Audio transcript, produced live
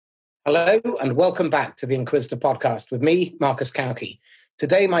Hello and welcome back to the Inquisitor podcast with me, Marcus Kauke.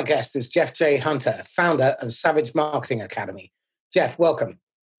 Today, my guest is Jeff J. Hunter, founder of Savage Marketing Academy. Jeff, welcome.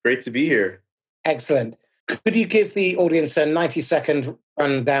 Great to be here. Excellent. Could you give the audience a 90-second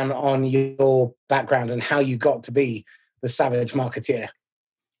rundown on your background and how you got to be the Savage Marketeer?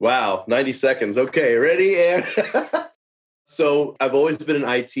 Wow, 90 seconds. Okay, ready? So I've always been in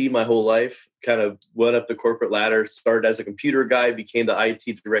IT my whole life, kind of went up the corporate ladder, started as a computer guy, became the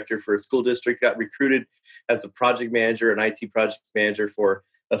IT director for a school district, got recruited as a project manager, an IT project manager for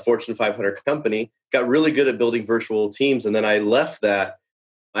a Fortune 500 company, got really good at building virtual teams. And then I left that.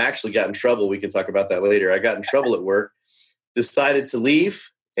 I actually got in trouble. We can talk about that later. I got in trouble at work, decided to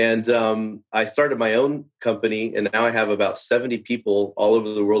leave. And I started my own company. And now I have about 70 people all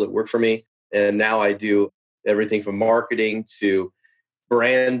over the world that work for me. And now I do everything from marketing to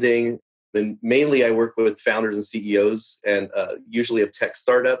branding. And mainly I work with founders and CEOs and usually of tech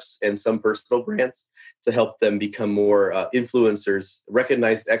startups and some personal brands to help them become more influencers,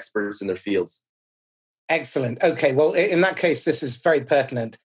 recognized experts in their fields. Excellent. Okay, well, in that case, this is very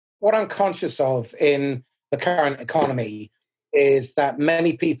pertinent. What I'm conscious of in the current economy is that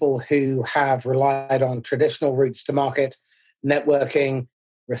many people who have relied on traditional routes to market, networking,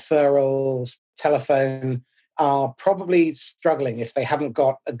 referrals, telephone, are probably struggling if they haven't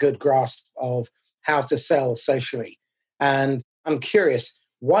got a good grasp of how to sell socially. And I'm curious,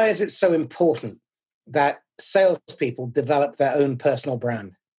 why is it so important that salespeople develop their own personal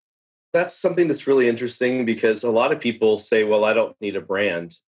brand? That's something that's really interesting because a lot of people say, well, I don't need a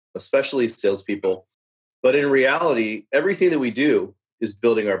brand, especially salespeople. But in reality, everything that we do is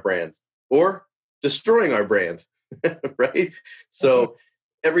building our brand or destroying our brand, right? So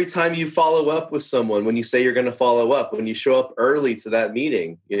every time you follow up with someone, when you say you're going to follow up, when you show up early to that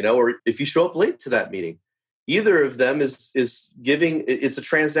meeting, or if you show up late to that meeting, either of them is giving, it's a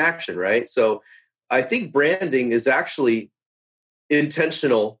transaction, right? So I think branding is actually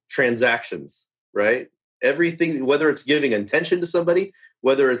intentional transactions, right? Everything, whether it's giving attention to somebody,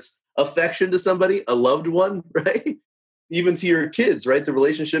 whether it's affection to somebody, a loved one, right? Even to your kids, right? The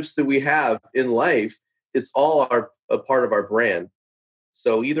relationships that we have in life, it's all a part of our brand.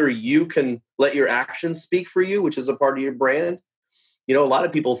 So either you can let your actions speak for you, which is a part of your brand. A lot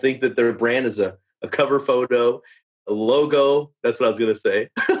of people think that their brand is a cover photo, a logo. That's what I was going to say,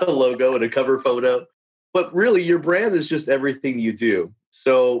 a logo and a cover photo. But really, your brand is just everything you do.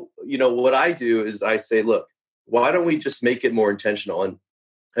 So, what I do is I say, look, why don't we just make it more intentional? And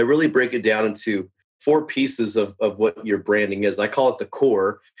I really break it down into 4 pieces of what your branding is. I call it the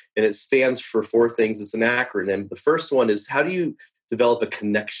core, and it stands for 4 things. It's an acronym. The first one is, how do you develop a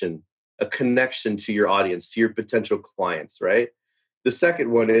connection to your audience, to your potential clients, right? The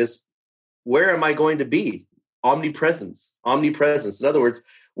second one is, where am I going to be? Omnipresence. In other words,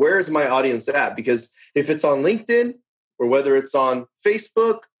 where is my audience at? Because if it's on LinkedIn or whether it's on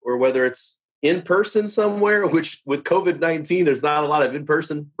Facebook or whether it's in person somewhere, which with COVID-19, there's not a lot of in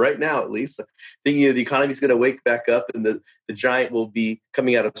person right now, at least. Thinking the economy is going to wake back up and the giant will be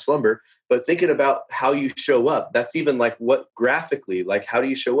coming out of slumber. But thinking about how you show up, that's even like what graphically, like how do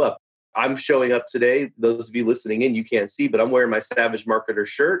you show up? I'm showing up today. Those of you listening in, you can't see, but I'm wearing my Savage Marketer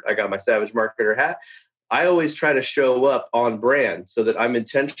shirt. I got my Savage Marketer hat. I always try to show up on brand so that I'm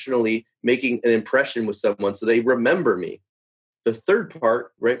intentionally making an impression with someone so they remember me. The third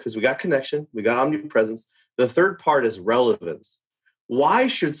part, right, because we got connection, we got omnipresence. The third part is relevance. Why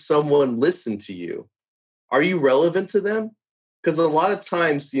should someone listen to you? Are you relevant to them? Because a lot of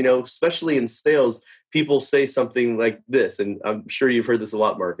times, especially in sales, people say something like this, and I'm sure you've heard this a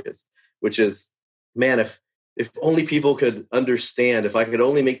lot, Marcus, which is, man, if only people could understand, if I could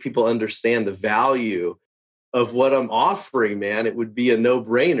only make people understand the value of what I'm offering, man, it would be a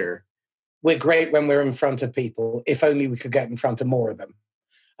no-brainer. We're great when we're in front of people, if only we could get in front of more of them.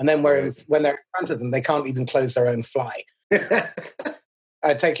 And then when they're in front of them, they can't even close their own fly.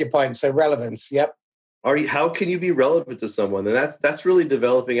 I take your point. So relevance, yep. How can you be relevant to someone? And that's really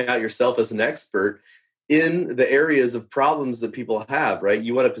developing out yourself as an expert in the areas of problems that people have, right?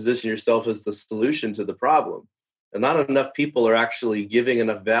 You want to position yourself as the solution to the problem. And not enough people are actually giving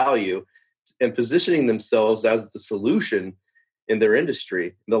enough value and positioning themselves as the solution in their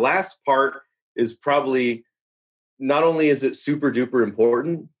industry. The last part is probably, not only is it super duper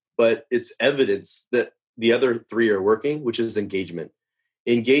important, but it's evidence that the other 3 are working, which is engagement.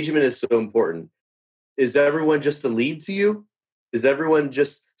 Engagement is so important. Is everyone just a lead to you? Is everyone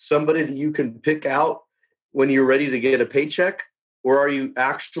just somebody that you can pick out when you're ready to get a paycheck? Or are you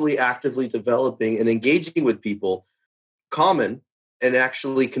actually actively developing and engaging with people common and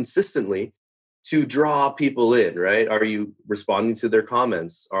actually consistently to draw people in, right? Are you responding to their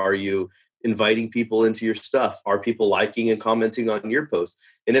comments? Are you inviting people into your stuff? Are people liking and commenting on your posts?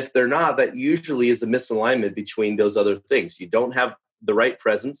 And if they're not, that usually is a misalignment between those other things. You don't have the right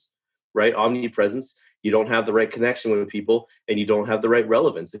presence, right? Omnipresence. You don't have the right connection with people, and you don't have the right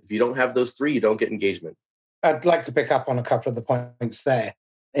relevance. If you don't have those three, you don't get engagement. I'd like to pick up on a couple of the points there.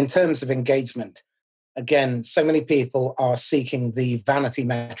 In terms of engagement, again, so many people are seeking the vanity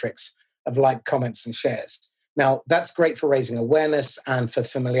metrics of like, comments, and shares. Now, that's great for raising awareness and for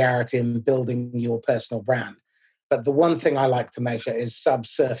familiarity and building your personal brand. But the one thing I like to measure is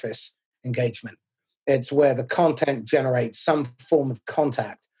subsurface engagement. It's where the content generates some form of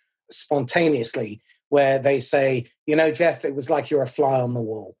contact spontaneously, where they say, you know, Jeff, it was like you're a fly on the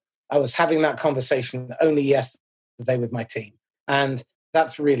wall. I was having that conversation only yesterday with my team. And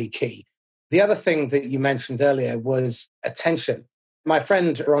that's really key. The other thing that you mentioned earlier was attention. My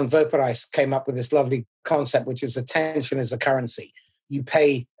friend Ron Voparais came up with this lovely concept, which is attention is a currency. You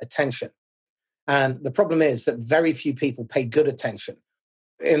pay attention. And the problem is that very few people pay good attention.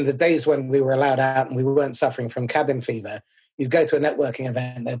 In the days when we were allowed out and we weren't suffering from cabin fever, you'd go to a networking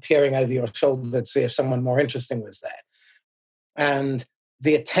event, they're peering over your shoulder to see if someone more interesting was there. And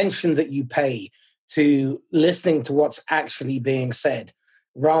the attention that you pay to listening to what's actually being said,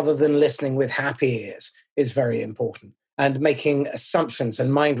 rather than listening with happy ears, is very important. And making assumptions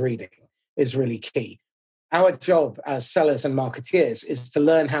and mind reading is really key. Our job as sellers and marketeers is to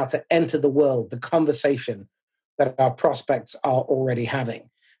learn how to enter the world, the conversation that our prospects are already having.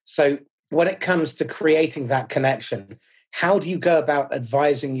 So when it comes to creating that connection, how do you go about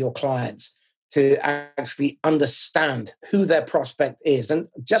advising your clients to actually understand who their prospect is? And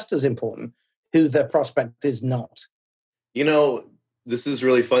just as important, who their prospect is not. You know, this is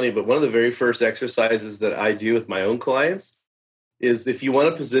really funny, but one of the very first exercises that I do with my own clients is if you want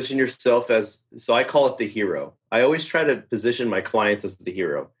to position yourself as, so I call it the hero. I always try to position my clients as the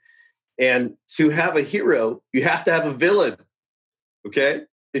hero. And to have a hero, you have to have a villain, okay?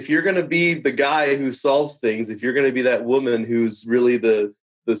 If you're going to be the guy who solves things, if you're going to be that woman who's really the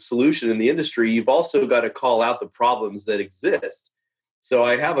solution in the industry, you've also got to call out the problems that exist. So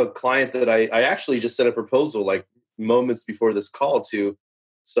I have a client that I actually just sent a proposal like moments before this call to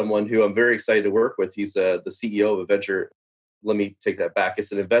someone who I'm very excited to work with. He's the CEO of a venture. Let me take that back.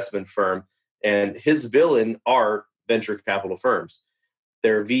 It's an investment firm, and his villain are venture capital firms.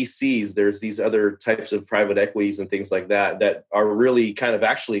 There are VCs. There's these other types of private equities and things like that that are really kind of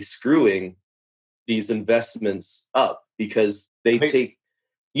actually screwing these investments up because they take,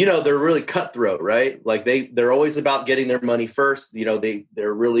 you know, they're really cutthroat, right? Like they're always about getting their money first. You know,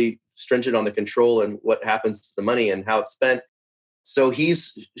 they're really stringent on the control and what happens to the money and how it's spent. So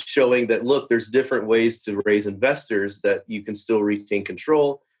he's showing that, look, there's different ways to raise investors that you can still retain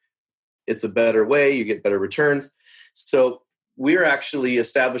control. It's a better way. You get better returns. So we're actually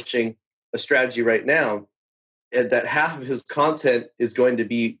establishing a strategy right now that half of his content is going to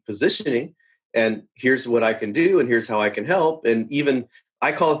be positioning. And here's what I can do. And here's how I can help. And even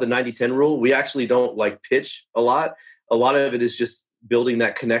I call it the 90-10 rule. We actually don't like pitch a lot. A lot of it is just building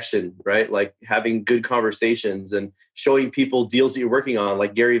that connection, right? Like having good conversations and showing people deals that you're working on,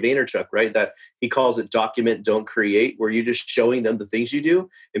 like Gary Vaynerchuk, right? That he calls it document, don't create, where you're just showing them the things you do.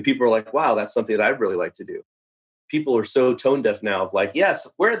 And people are like, wow, that's something that I'd really like to do. People are so tone deaf now of like, yes,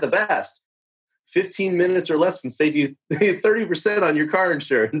 we're the best. 15 minutes or less can save you 30% on your car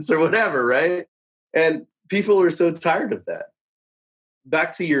insurance or whatever, right? And people are so tired of that.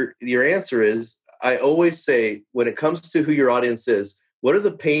 Back to your answer is, I always say, when it comes to who your audience is, what are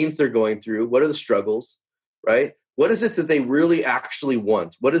the pains they're going through? What are the struggles, right? What is it that they really actually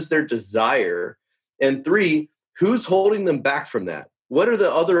want? What is their desire? And 3, who's holding them back from that? What are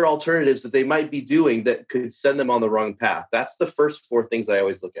the other alternatives that they might be doing that could send them on the wrong path? That's the first 4 things I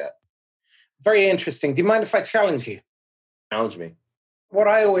always look at. Very interesting. Do you mind if I challenge you? Challenge me. What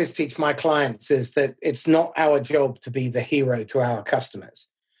I always teach my clients is that it's not our job to be the hero to our customers.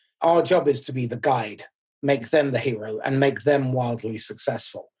 Our job is to be the guide, make them the hero, and make them wildly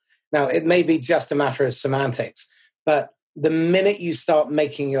successful. Now, it may be just a matter of semantics, but the minute you start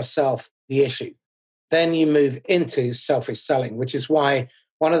making yourself the issue, then you move into selfish selling, which is why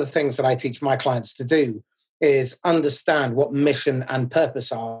one of the things that I teach my clients to do is understand what mission and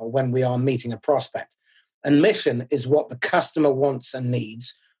purpose are when we are meeting a prospect. And mission is what the customer wants and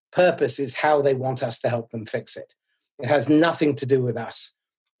needs. Purpose is how they want us to help them fix it. It has nothing to do with us.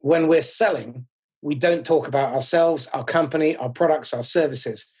 When we're selling, we don't talk about ourselves, our company, our products, our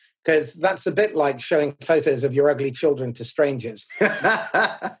services, because that's a bit like showing photos of your ugly children to strangers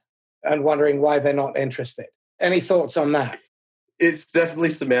and wondering why they're not interested. Any thoughts on that? It's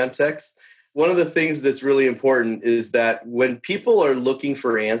definitely semantics. one of the things that's really important is that when people are looking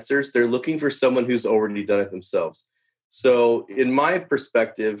for answers, they're looking for someone who's already done it themselves. So in my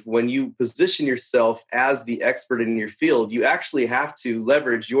perspective, when you position yourself as the expert in your field, you actually have to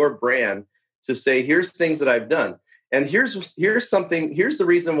leverage your brand to say, here's things that I've done. And here's the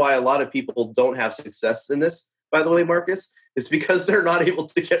reason why a lot of people don't have success in this, by the way, Marcus, is because they're not able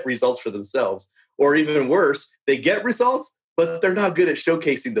to get results for themselves. Or even worse, they get results, but they're not good at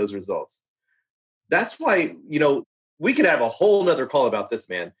showcasing those results. That's why, we could have a whole nother call about this,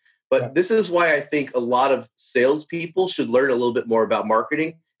 man. But this is why I think a lot of salespeople should learn a little bit more about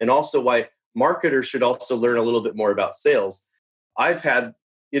marketing, and also why marketers should also learn a little bit more about sales. I've had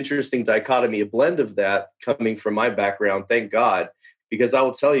interesting dichotomy, a blend of that coming from my background, thank God, because I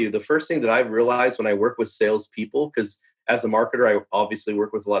will tell you, the first thing that I've realized when I work with salespeople, because as a marketer, I obviously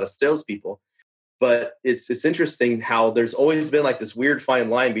work with a lot of salespeople, but it's interesting how there's always been like this weird fine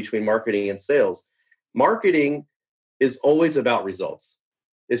line between marketing and sales. Marketing is always about results.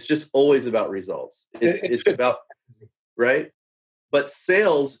 It's just always about results. It's about, right? But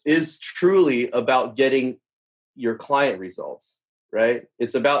sales is truly about getting your client results, right?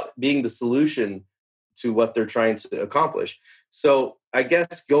 It's about being the solution to what they're trying to accomplish. So I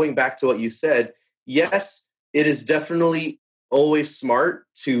guess going back to what you said, yes, it is definitely always smart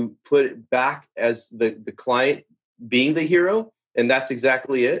to put it back as the client being the hero. And that's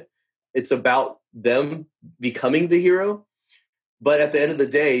exactly it. It's about them becoming the hero. But at the end of the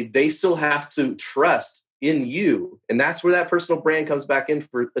day, they still have to trust in you. And that's where that personal brand comes back in,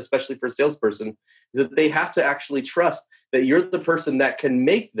 for, especially for a salesperson, is that they have to actually trust that you're the person that can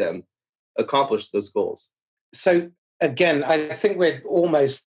make them accomplish those goals. So again, I think we're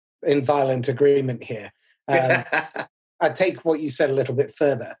almost in violent agreement here. I take what you said a little bit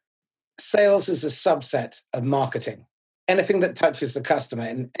further. Sales is a subset of marketing. Anything that touches the customer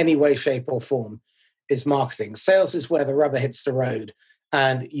in any way, shape, or form is marketing. Sales is where the rubber hits the road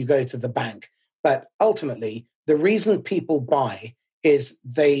and you go to the bank. But ultimately, the reason people buy is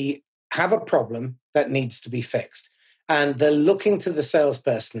they have a problem that needs to be fixed. And they're looking to the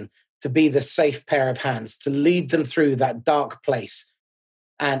salesperson to be the safe pair of hands, to lead them through that dark place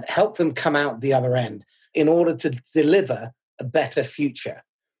and help them come out the other end in order to deliver a better future.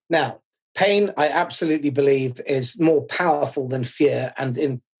 Now, pain, I absolutely believe, is more powerful than fear. And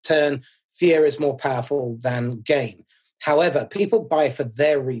in turn, fear is more powerful than gain. However, people buy for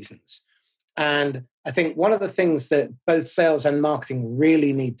their reasons. And I think one of the things that both sales and marketing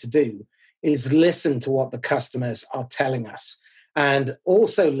really need to do is listen to what the customers are telling us, and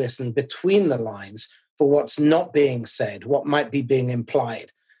also listen between the lines for what's not being said, what might be being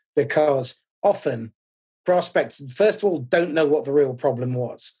implied. Because often prospects, first of all, don't know what the real problem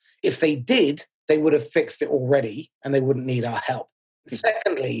was. If they did, they would have fixed it already and they wouldn't need our help.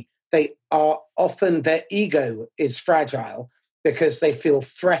 Secondly, their ego is fragile because they feel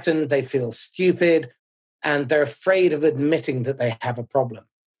threatened, they feel stupid, and they're afraid of admitting that they have a problem.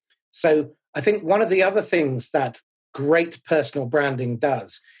 So I think one of the other things that great personal branding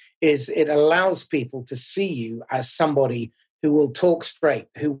does is it allows people to see you as somebody who will talk straight,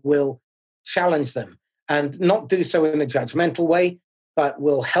 who will challenge them, and not do so in a judgmental way, but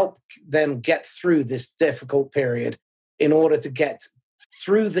will help them get through this difficult period in order to get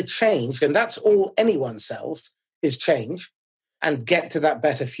through the change. And that's all anyone sells, is change, and get to that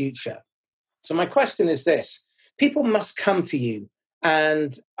better future. So my question is this: people must come to you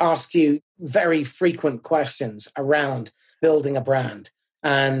and ask you very frequent questions around building a brand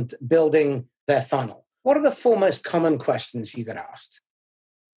and building their funnel. What are the four most common questions you get asked?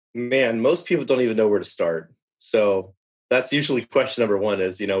 Man, most people don't even know where to start. So that's usually question number one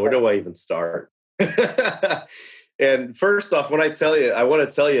is, where do I even start? And first off, I want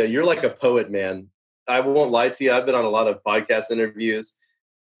to tell you, you're like a poet, man. I won't lie to you. I've been on a lot of podcast interviews.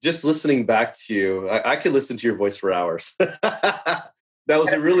 Just listening back to you, I could listen to your voice for hours. That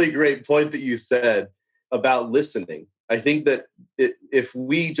was a really great point that you said about listening. I think that if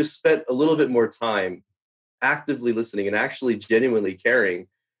we just spent a little bit more time actively listening and actually genuinely caring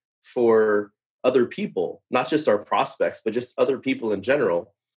for other people, not just our prospects, but just other people in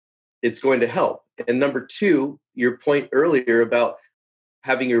general, it's going to help. And number two, your point earlier about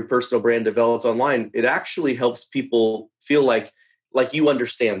having your personal brand developed online, it actually helps people feel like you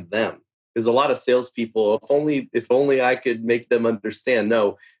understand them. Because a lot of salespeople, if only I could make them understand.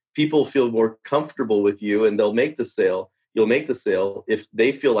 No, people feel more comfortable with you and they'll make the sale. You'll make the sale if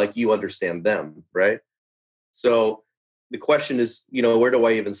they feel like you understand them, right? So the question is, where do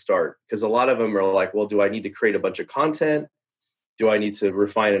I even start? Because a lot of them are like, well, do I need to create a bunch of content? Do I need to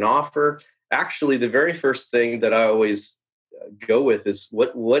refine an offer? Actually, the very first thing that I always go with is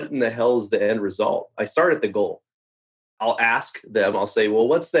what in the hell is the end result? I start at the goal. I'll ask them, I'll say, well,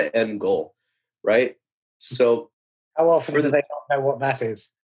 what's the end goal? Right? So how often do they not know what that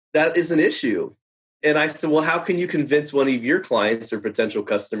is? That is an issue. And I said, well, how can you convince one of your clients or potential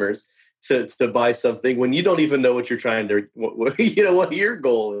customers to buy something when you don't even know what you're trying to, what your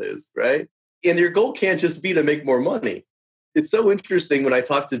goal is, right? And your goal can't just be to make more money. It's so interesting when I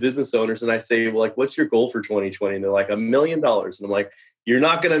talk to business owners and I say, well, like, what's your goal for 2020? And they're like, $1 million. And I'm like, you're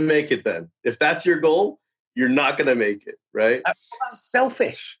not going to make it then. If that's your goal, you're not going to make it, right? That's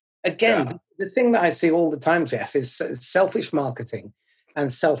selfish. Again, the thing that I see all the time, Jeff, is selfish marketing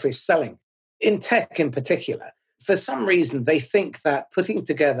and selfish selling. In tech in particular, for some reason, they think that putting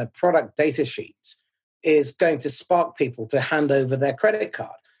together product data sheets is going to spark people to hand over their credit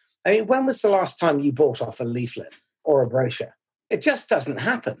card. I mean, when was the last time you bought off a leaflet or a brochure? It just doesn't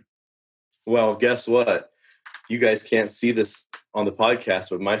happen. Well, guess what? You guys can't see this on the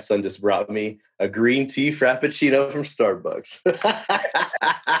podcast, but my son just brought me a green tea frappuccino from Starbucks.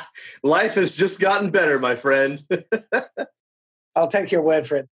 Life has just gotten better, my friend. I'll take your word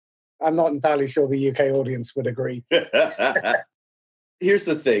for it. I'm not entirely sure the UK audience would agree. Here's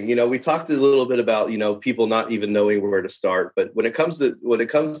the thing, we talked a little bit about, people not even knowing where to start. But when it comes to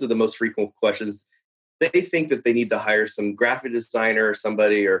the most frequent questions, they think that they need to hire some graphic designer or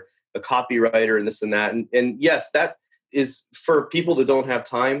somebody or a copywriter and this and that. And yes, that is for people that don't have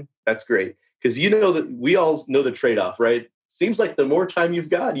time. That's great. Because that we all know the trade-off, right? Seems like the more time you've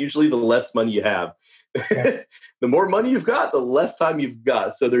got, usually the less money you have. Yeah. The more money you've got, the less time you've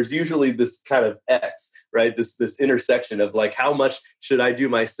got. So there's usually this kind of X, right? This intersection of like, how much should I do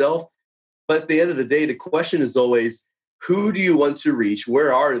myself? But at the end of the day, the question is always, who do you want to reach?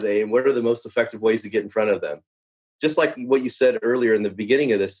 Where are they? And what are the most effective ways to get in front of them? Just like what you said earlier in the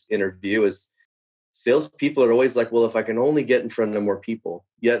beginning of this interview is salespeople are always like, well, if I can only get in front of more people,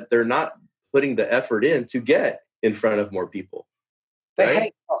 yet they're not putting the effort in to get in front of more people. They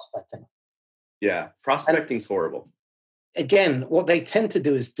hate prospecting. Yeah, prospecting's horrible. Again, what they tend to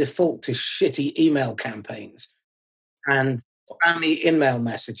do is default to shitty email campaigns and spammy email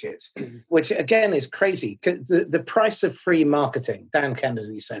messages, which again is crazy. The price of free marketing, Dan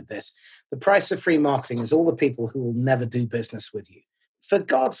Kennedy said this, the price of free marketing is all the people who will never do business with you. For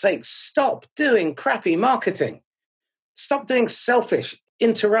God's sake, stop doing crappy marketing. Stop doing selfish,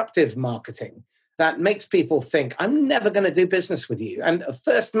 interruptive marketing that makes people think, I'm never going to do business with you. And a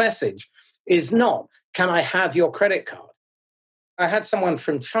first message is not, can I have your credit card? I had someone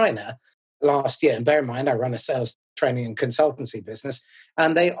from China last year, and bear in mind, I run a sales training and consultancy business,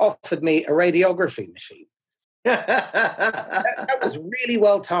 and they offered me a radiography machine. that was really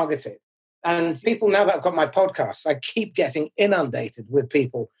well targeted. And people, now that I've got my podcasts, I keep getting inundated with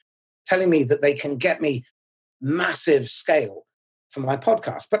people telling me that they can get me massive scale for my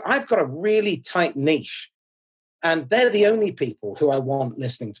podcast. But I've got a really tight niche. And they're the only people who I want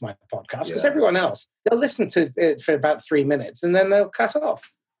listening to my podcast, because everyone else, they'll listen to it for about 3 minutes and then they'll cut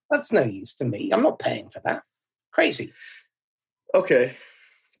off. That's no use to me. I'm not paying for that. Crazy. Okay.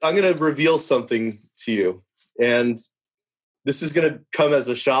 I'm going to reveal something to you. And this is going to come as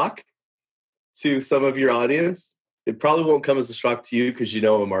a shock to some of your audience. It probably won't come as a shock to you because you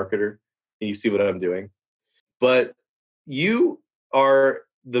know I'm a marketer and you see what I'm doing. But you are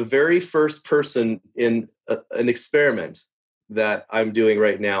the very first person in an experiment that I'm doing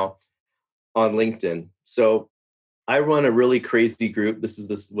right now on LinkedIn. So I run a really crazy group. This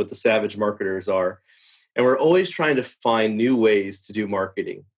is what the Savage Marketers are. And we're always trying to find new ways to do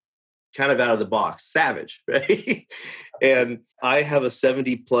marketing, kind of out of the box, savage, right? And I have a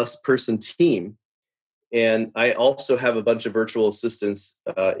 70 plus person team. And I also have a bunch of virtual assistants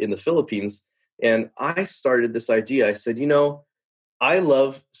in the Philippines. And I started this idea. I said, I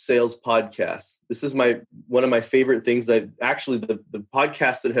love sales podcasts. This is one of my favorite things. The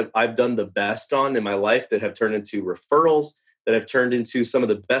podcasts that I've done the best on in my life that have turned into referrals, that have turned into some of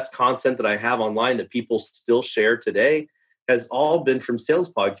the best content that I have online that people still share today, has all been from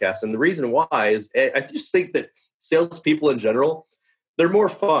sales podcasts. And the reason why is I just think that salespeople in general, they're more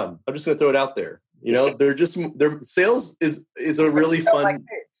fun. I'm just going to throw it out there. Sales is a really fun.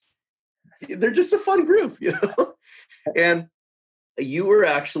 They're just a fun group, And you were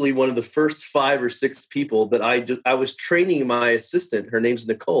actually one of the first 5 or 6 people that I was training my assistant. Her name's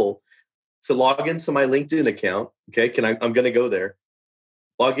Nicole, to log into my LinkedIn account. Okay, I'm going to go there.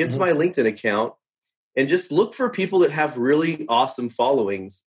 Log into my LinkedIn account and just look for people that have really awesome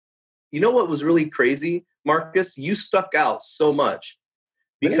followings. You know what was really crazy, Marcus? You stuck out so much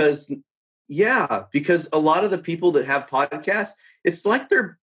because a lot of the people that have podcasts, it's like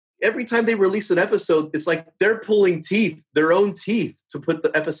every time they release an episode, it's like they're pulling their own teeth to put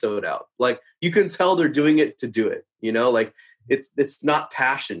the episode out. Like you can tell they're doing it to do it, like it's not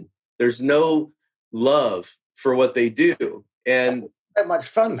passion. There's no love for what they do. And so much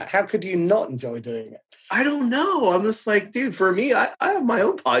fun. How could you not enjoy doing it? I don't know. I'm just like, dude, for me, I have my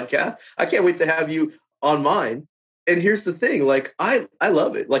own podcast. I can't wait to have you on mine. And here's the thing, like I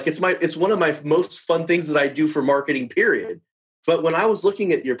love it. Like it's one of my most fun things that I do for marketing, period. But when I was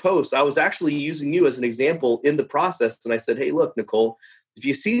looking at your posts, I was actually using you as an example in the process. And I said, hey, look, Nicole, if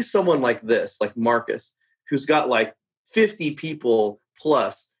you see someone like this, like Marcus, who's got like 50 people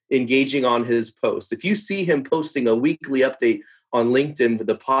plus engaging on his posts, if you see him posting a weekly update on LinkedIn with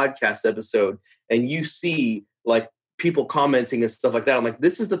the podcast episode, and you see like people commenting and stuff like that, I'm like,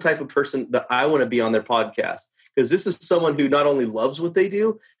 this is the type of person that I want to be on their podcast. Because this is someone who not only loves what they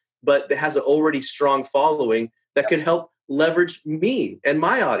do, but has an already strong following that could help leverage me and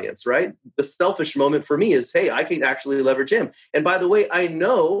my audience, right? The selfish moment for me is, hey, I can actually leverage him. And by the way, I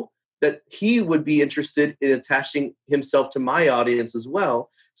know that he would be interested in attaching himself to my audience as well.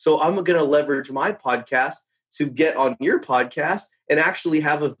 So I'm going to leverage my podcast to get on your podcast and actually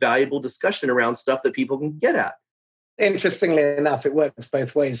have a valuable discussion around stuff that people can get at. Interestingly enough, it works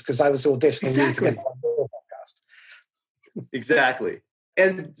both ways because I was auditioning you to get on your podcast. Exactly.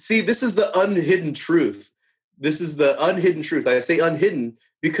 And see, this is the unhidden truth. This is the unhidden truth. I say unhidden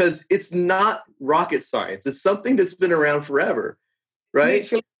because it's not rocket science. It's something that's been around forever, right?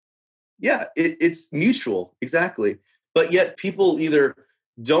 Mutually. Yeah, it's mutual. Exactly. But yet people either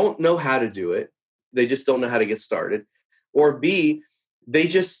don't know how to do it. They just don't know how to get started. Or B,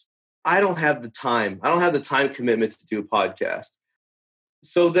 I don't have the time. I don't have the time commitment to do a podcast.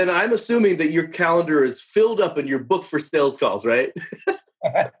 So then I'm assuming that your calendar is filled up and you're booked for sales calls, right?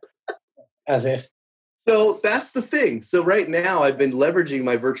 As if. So that's the thing. So right now I've been leveraging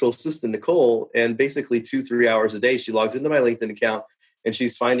my virtual assistant, Nicole, and basically 2-3 hours a day, she logs into my LinkedIn account and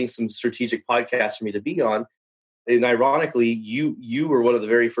she's finding some strategic podcasts for me to be on. And ironically, you were one of the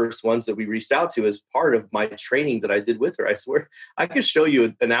very first ones that we reached out to as part of my training that I did with her. I swear I could show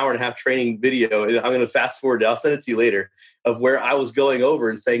you an hour and a half training video, and I'm going to fast forward. I'll send it to you later, of where I was going over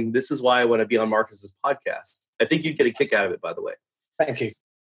and saying, this is why I want to be on Marcus's podcast. I think you'd get a kick out of it, by the way. Thank you.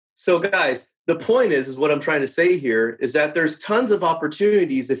 So guys, the point is what I'm trying to say here is that there's tons of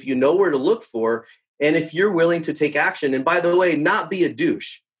opportunities if you know where to look for and if you're willing to take action. And by the way, not be a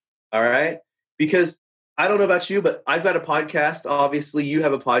douche. All right? Because I don't know about you, but I've got a podcast. Obviously, you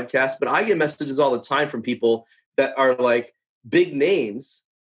have a podcast, but I get messages all the time from people that are like big names,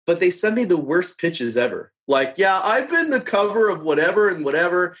 but they send me the worst pitches ever. Like, yeah, I've been the cover of whatever,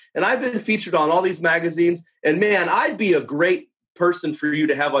 and I've been featured on all these magazines, and man, I'd be a great person for you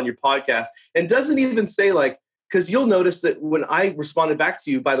to have on your podcast. And doesn't even say like, because you'll notice that when I responded back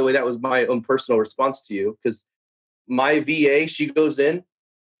to you, by the way, that was my own personal response to you, because my VA, she goes in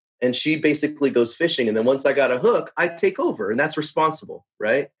and she basically goes fishing. And then once I got a hook, I take over, and that's responsible,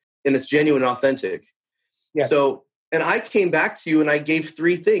 right? And it's genuine and authentic. Yeah. So, and I came back to you and I gave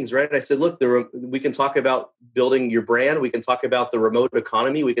 3 things, right? I said, look, we can talk about building your brand. We can talk about the remote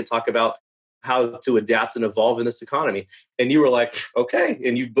economy. We can talk about how to adapt and evolve in this economy. And you were like, okay.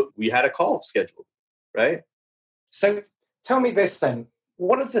 And we had a call scheduled, right? So tell me this then.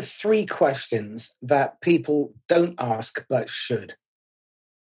 What are the 3 questions that people don't ask but should?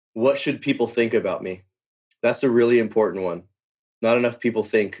 What should people think about me? That's a really important one. Not enough people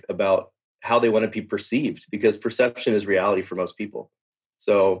think about how they want to be perceived, because perception is reality for most people.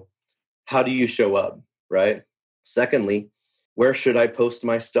 So how do you show up, right? Secondly, where should I post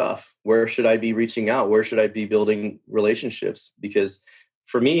my stuff? Where should I be reaching out? Where should I be building relationships? Because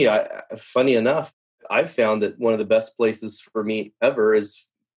for me, funny enough, I've found that one of the best places for me ever is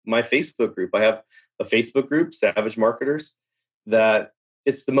my Facebook group. I have a Facebook group, Savage Marketers, that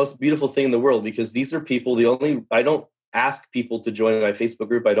it's the most beautiful thing in the world, because these are people, I don't ask people to join my Facebook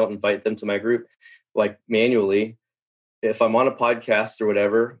group. I don't invite them to my group like manually. If I'm on a podcast or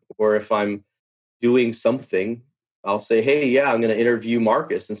whatever, or if I'm doing something, I'll say, hey, yeah, I'm going to interview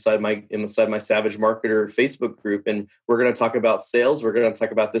Marcus inside my Savage Marketer Facebook group. And we're going to talk about sales. We're going to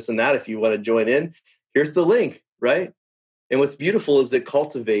talk about this and that. If you want to join in, here's the link, right? And what's beautiful is it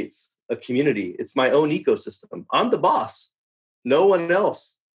cultivates a community. It's my own ecosystem. I'm the boss. No one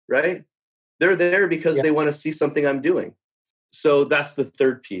else, right? They're there because they want to see something I'm doing. So that's the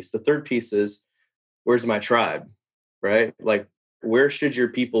third piece. The third piece is, where's my tribe, right? Like, where should your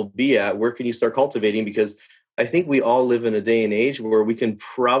people be at? Where can you start cultivating? Because I think we all live in a day and age where we can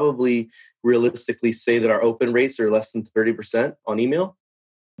probably realistically say that our open rates are less than 30% on email.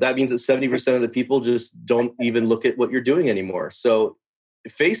 That means that 70% of the people just don't even look at what you're doing anymore. So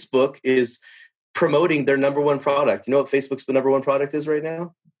Facebook is promoting their number one product. You know what Facebook's number one product is right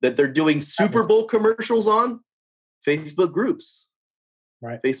now? That they're doing Super Bowl commercials on? Facebook groups.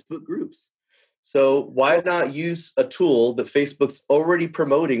 Right. Facebook groups. So why not use a tool that Facebook's already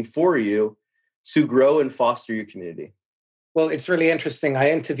promoting for you to grow and foster your community? Well, it's really interesting.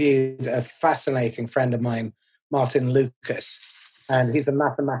 I interviewed a fascinating friend of mine, Martin Lucas, and he's a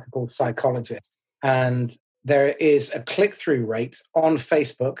mathematical psychologist. And there is a click-through rate on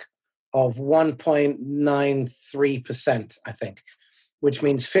Facebook of 1.93%, I think, which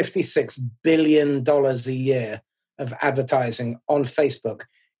means $56 billion a year of advertising on Facebook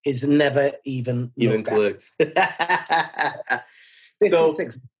is never even clicked.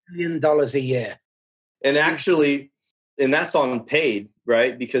 $56 billion a year. And actually, and that's on paid,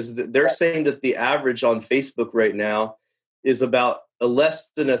 right? Because they're saying that the average on Facebook right now is about a less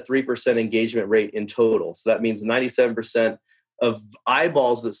than a 3% engagement rate in total. So that means 97% of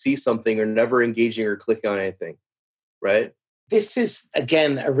eyeballs that see something are never engaging or clicking on anything, right? This is,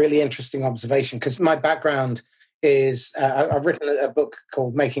 again, a really interesting observation because my background is I've written a book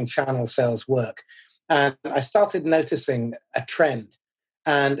called Making Channel Sales Work. And I started noticing a trend.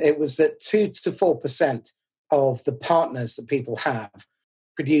 And it was that 2 to 4% of the partners that people have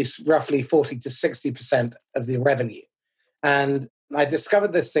produce roughly 40 to 60% of the revenue. And I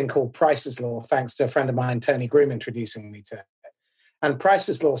discovered this thing called Price's Law, thanks to a friend of mine, Tony Groom, introducing me to it. And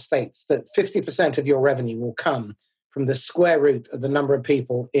Price's Law states that 50% of your revenue will come from the square root of the number of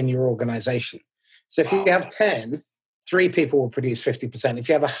people in your organization. So if you have 10, 3 people will produce 50%. If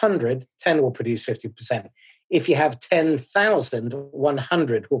you have 100, 10 will produce 50%. If you have 10,000,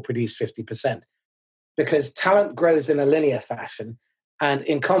 100 will produce 50%. Because talent grows in a linear fashion, and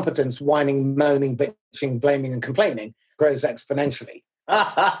incompetence, whining, moaning, bitching, blaming, and complaining grows exponentially.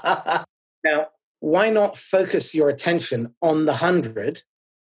 Now, why not focus your attention on the 100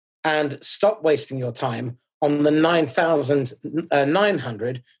 and stop wasting your time on the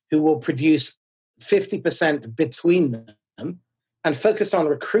 9,900 who will produce 50% between them, and focus on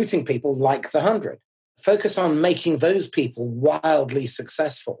recruiting people like the 100? Focus on making those people wildly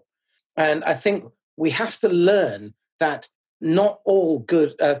successful. And I think we have to learn that not all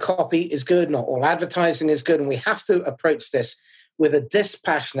good copy is good, not all advertising is good, and we have to approach this with a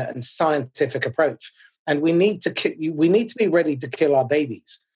dispassionate and scientific approach. And we need to be ready to kill our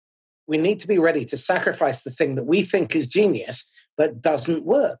babies. We need to be ready to sacrifice the thing that we think is genius but doesn't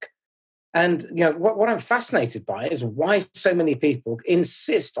work. And what I'm fascinated by is why so many people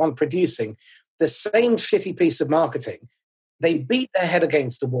insist on producing the same shitty piece of marketing. They beat their head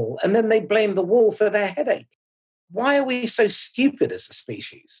against the wall, and then they blame the wall for their headache. Why are we so stupid as a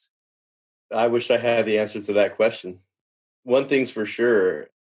species? I wish I had the answer to that question. One thing's for sure,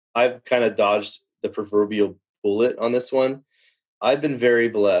 I've kind of dodged the proverbial bullet on this one. I've been very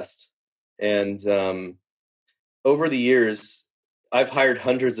blessed. And over the years, I've hired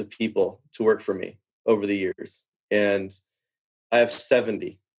hundreds of people to work for me over the years. And I have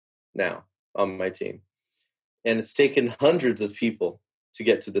 70 now on my team. And it's taken hundreds of people to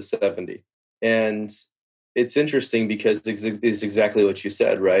get to the 70. And it's interesting because it's exactly what you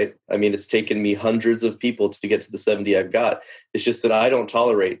said, right? I mean, it's taken me hundreds of people to get to the 70 I've got. It's just that I don't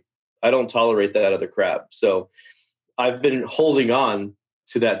tolerate that other crap. So I've been holding on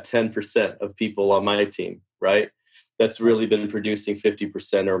to that 10% of people on my team, right? That's really been producing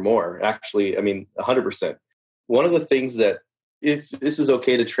 50% or more. Actually, 100%. One of the things that, if this is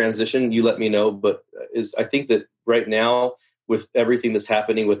okay to transition, you let me know, but I think that right now with everything that's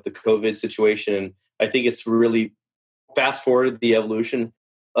happening with the COVID situation, I think it's really fast forwarded the evolution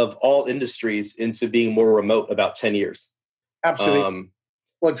of all industries into being more remote about 10 years. Absolutely.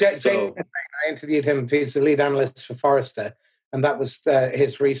 Well, James, I interviewed him. He's the lead analyst for Forrester, and that was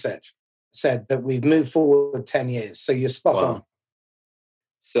his research said that we've moved forward 10 years. So you're spot on.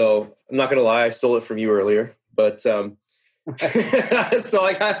 So I'm not going to lie, I stole it from you earlier, but so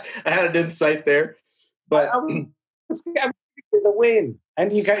I had an insight there. But the win,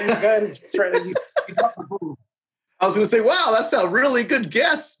 and you got the ball. I was going to say, wow, that's a really good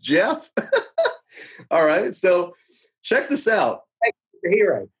guess, Jeff. All right, so check this out. The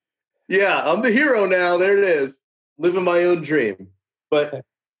hero. Yeah, I'm the hero now. There it is, living my own dream. But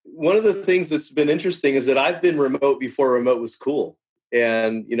one of the things that's been interesting is that I've been remote before remote was cool.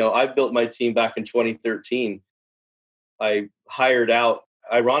 And, I built my team back in 2013. I hired out,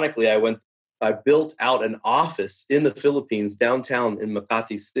 ironically, I built out an office in the Philippines, downtown in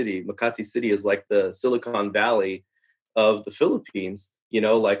Makati City. Makati City is like the Silicon Valley of the Philippines.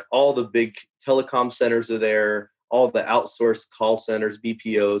 Like all the big telecom centers are there. All the outsourced call centers,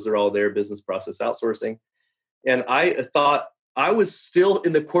 BPOs are all there, business process outsourcing. And I thought I was still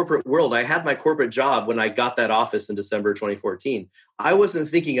in the corporate world. I had my corporate job when I got that office in December 2014. I wasn't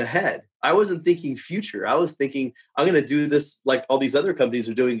thinking ahead. I wasn't thinking future. I was thinking, I'm going to do this like all these other companies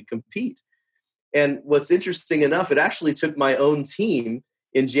are doing to compete. And what's interesting enough, it actually took my own team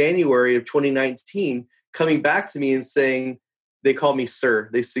in January of 2019 coming back to me and saying, they call me Sir.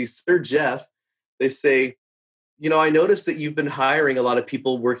 They say, Sir Jeff, they say, I noticed that you've been hiring a lot of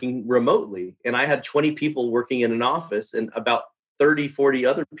people working remotely. And I had 20 people working in an office and about 30, 40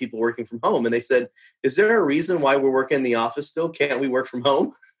 other people working from home. And they said, is there a reason why we're working in the office still? Can't we work from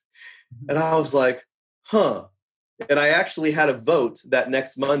home? And I was like, huh. And I actually had a vote that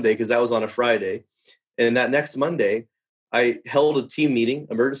next Monday, because that was on a Friday. And that next Monday, I held a team meeting,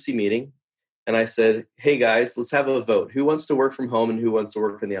 emergency meeting. And I said, hey guys, let's have a vote. Who wants to work from home and who wants to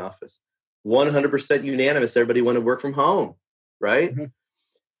work in the office? 100% unanimous. Everybody wanted to work from home, right? Mm-hmm.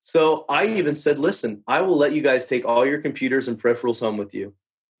 So I even said, listen, I will let you guys take all your computers and peripherals home with you.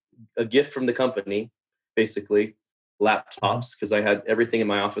 A gift from the company, basically, laptops, because I had everything in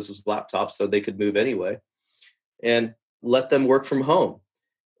my office was laptops, so they could move anyway, and let them work from home.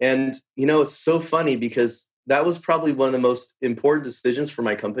 And, it's so funny because that was probably one of the most important decisions for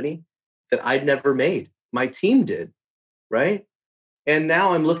my company that I'd never made. My team did, right? And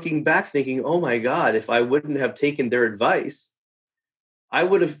now I'm looking back thinking, oh my God, if I wouldn't have taken their advice, I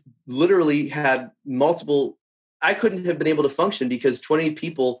would have literally had I couldn't have been able to function because 20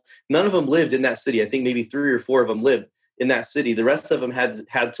 people, none of them lived in that city. I think maybe 3 or 4 of them lived in that city. The rest of them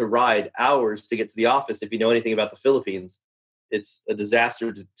had to ride hours to get to the office. If you know anything about the Philippines, it's a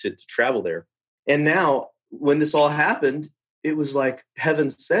disaster to travel there. And now when this all happened, it was like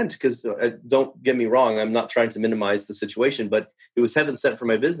heaven sent, because don't get me wrong, I'm not trying to minimize the situation, but it was heaven sent for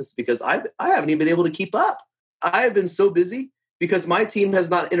my business because I haven't even been able to keep up. I have been so busy because my team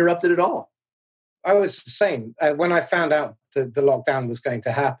has not interrupted at all. I was the same. When I found out that the lockdown was going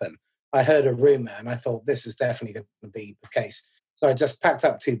to happen, I heard a rumor and I thought this is definitely going to be the case. So I just packed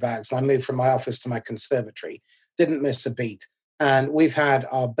up 2 bags and I moved from my office to my conservatory, didn't miss a beat. And we've had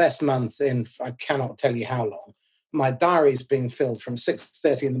our best month in, I cannot tell you how long. My diary's being filled from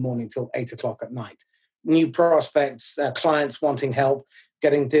 6:30 in the morning till 8 o'clock at night. New prospects, clients wanting help,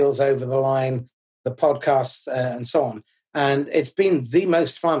 getting deals over the line, the podcasts, and so on. And it's been the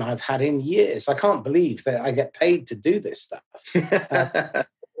most fun I've had in years. I can't believe that I get paid to do this stuff.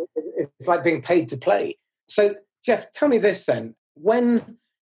 It's like being paid to play. So, Jeff, tell me this then. When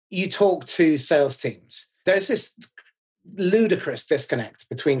you talk to sales teams, there's this ludicrous disconnect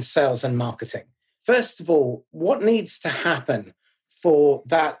between sales and marketing. First of all, what needs to happen for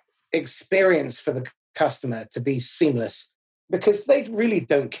that experience for the customer to be seamless? Because they really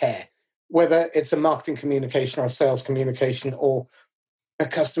don't care whether it's a marketing communication or a sales communication or a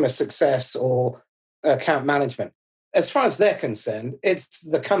customer success or account management. As far as they're concerned, it's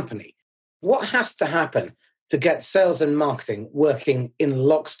the company. What has to happen to get sales and marketing working in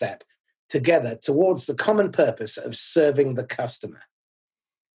lockstep together towards the common purpose of serving the customer?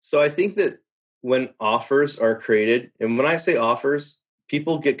 So I think that when offers are created, and when I say offers,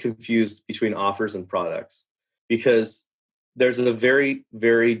 people get confused between offers and products because there's a very,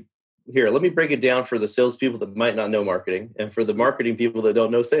 very, here, let me break it down for the salespeople that might not know marketing and for the marketing people that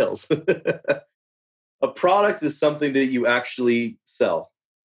don't know sales. A product is something that you actually sell,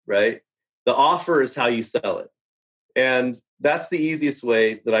 right? The offer is how you sell it. And that's the easiest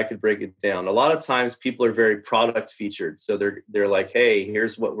way that I could break it down. A lot of times people are very product featured. So they're like, hey,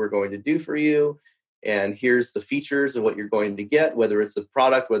 here's what we're going to do for you. And here's the features of what you're going to get, whether it's a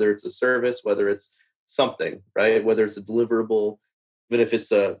product, whether it's a service, whether it's something, right? Whether it's a deliverable, even if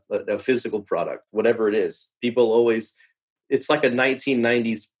it's a physical product, whatever it is. People always, it's like a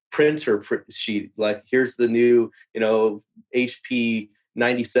 1990s printer sheet. Like, here's the new, HP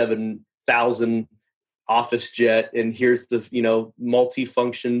 97,000 office jet, and here's the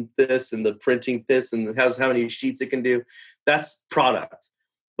multi-function this and the printing this and how many sheets it can do. That's product.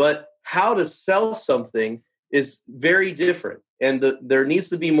 But how to sell something is very different, and there needs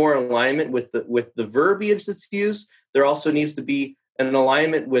to be more alignment with the verbiage that's used. There also needs to be an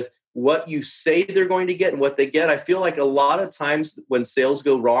alignment with what you say they're going to get and what they get. I feel like a lot of times when sales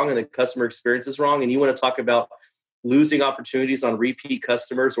go wrong and the customer experience is wrong, and you want to talk about losing opportunities on repeat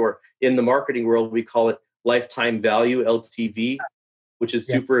customers, or in the marketing world, we call it lifetime value, LTV, which is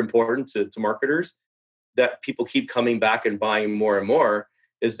super important to marketers, that people keep coming back and buying more and more,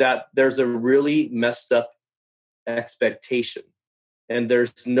 is that there's a really messed up expectation. And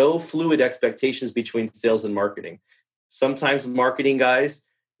there's no fluid expectations between sales and marketing. Sometimes marketing guys,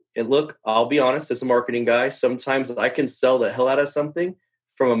 and look, I'll be honest, as a marketing guy, sometimes I can sell the hell out of something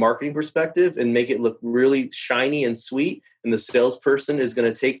from a marketing perspective and make it look really shiny and sweet. And the salesperson is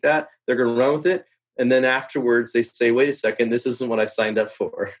going to take that, they're going to run with it. And then afterwards they say, wait a second, this isn't what I signed up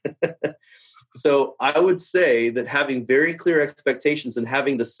for. So I would say that having very clear expectations and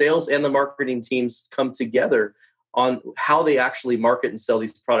having the sales and the marketing teams come together on how they actually market and sell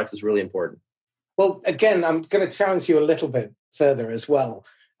these products is really important. Well, again, I'm going to challenge you a little bit further as well.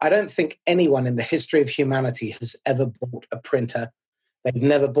 I don't think anyone in the history of humanity has ever bought a printer. They've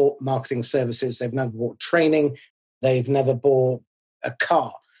never bought marketing services. They've never bought training. They've never bought a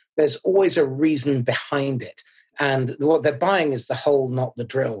car. There's always a reason behind it. And what they're buying is the hole, not the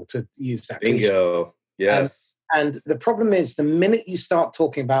drill, to use that. Bingo. Yes. And the problem is the minute you start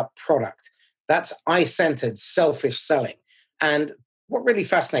talking about product, that's I-centered, selfish selling. And what really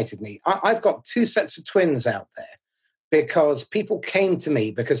fascinated me, I've got 2 sets of twins out there because people came to me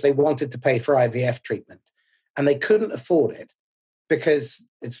because they wanted to pay for IVF treatment and they couldn't afford it because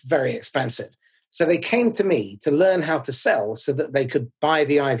it's very expensive. So they came to me to learn how to sell so that they could buy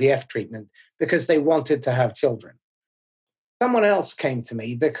the IVF treatment because they wanted to have children. Someone else came to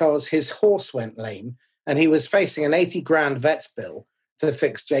me because his horse went lame and he was facing an 80 grand vet's bill to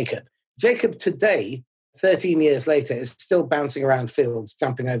fix Jacob. Jacob today, 13 years later, is still bouncing around fields,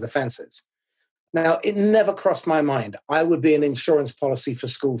 jumping over fences. Now, it never crossed my mind I would be an insurance policy for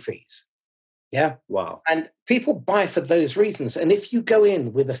school fees. Yeah. Wow. And people buy for those reasons. And if you go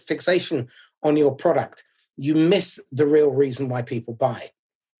in with a fixation on your product, you miss the real reason why people buy.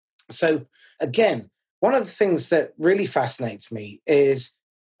 So again, one of the things that really fascinates me is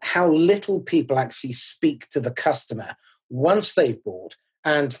how little people actually speak to the customer once they've bought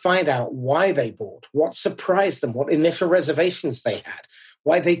and find out why they bought, what surprised them, what initial reservations they had,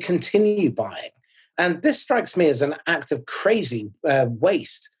 why they continue buying. And this strikes me as an act of crazy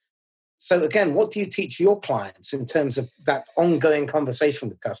waste. So again, what do you teach your clients in terms of that ongoing conversation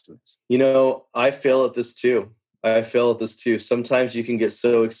with customers? You know, I fail at this too. Sometimes you can get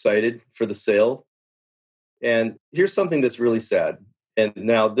so excited for the sale. And here's something that's really sad. And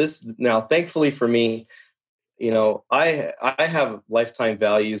now thankfully for me, you know, I have lifetime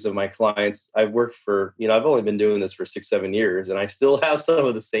values of my clients. I've worked for, I've only been doing this for 6-7 years and I still have some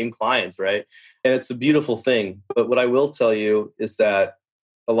of the same clients, right? And it's a beautiful thing. But what I will tell you is that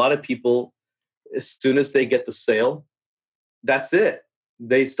a lot of people, as soon as they get the sale, that's it.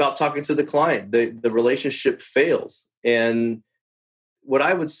 They stop talking to the client. The relationship fails. And what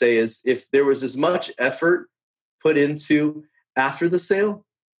I would say is if there was as much effort put into after the sale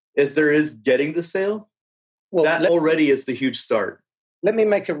as there is getting the sale, well, that already is the huge start. Let me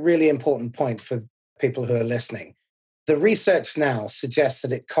make a really important point for people who are listening. The research now suggests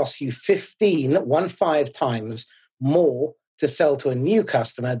that it costs you 15 times more to sell to a new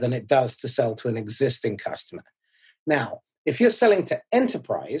customer than it does to sell to an existing customer. Now, if you're selling to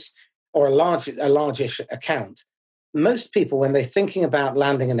enterprise or a largish account, most people, when they're thinking about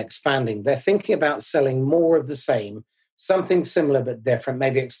landing and expanding, they're thinking about selling more of the same, something similar but different,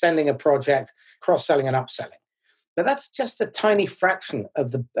 maybe extending a project, cross-selling and upselling. But that's just a tiny fraction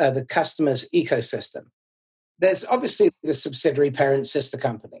of the customer's ecosystem. There's obviously the subsidiary parent sister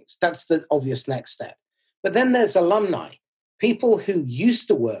companies. That's the obvious next step. But then there's alumni, people who used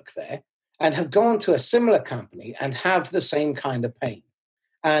to work there and have gone to a similar company and have the same kind of pain.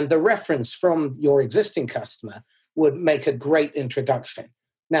 And the reference from your existing customer would make a great introduction.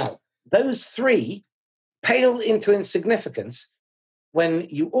 Now, those 3 pale into insignificance when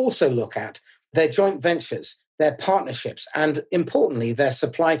you also look at their joint ventures, their partnerships, and importantly, their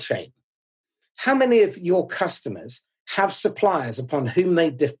supply chain. How many of your customers have suppliers upon whom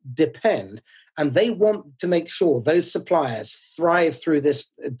they depend, and they want to make sure those suppliers thrive through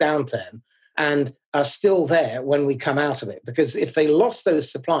this downturn and are still there when we come out of it? Because if they lost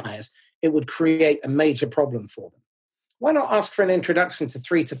those suppliers, it would create a major problem for them. Why not ask for an introduction to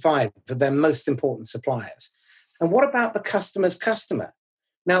 3 to 5 of their most important suppliers? And what about the customer's customer?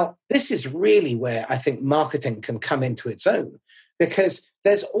 Now, this is really where I think marketing can come into its own, because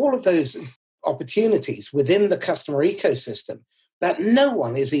there's all of those opportunities within the customer ecosystem that no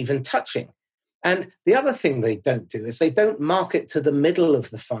one is even touching. And the other thing they don't do is they don't market to the middle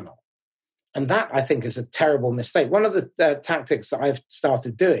of the funnel. And that, I think, is a terrible mistake. One of the tactics that I've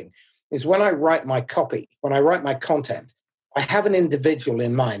started doing is when I write my copy, when I write my content, I have an individual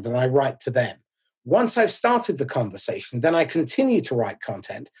in mind and I write to them. Once I've started the conversation, then I continue to write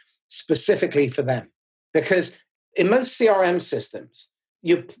content specifically for them. Because in most CRM systems,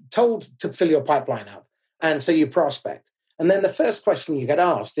 you're told to fill your pipeline up, and so you prospect. And then the first question you get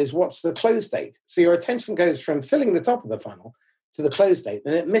asked is, what's the close date? So your attention goes from filling the top of the funnel to the close date,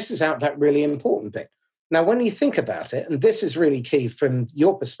 and it misses out that really important bit. Now, when you think about it, and this is really key from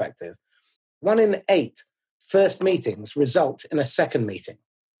your perspective, 1 in 8 first meetings result in a second meeting.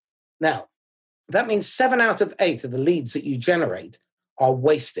 Now, that means 7 out of 8 of the leads that you generate are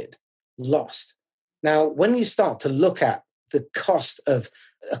wasted, lost. Now, when you start to look at the cost of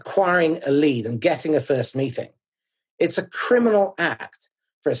acquiring a lead and getting a first meeting, it's a criminal act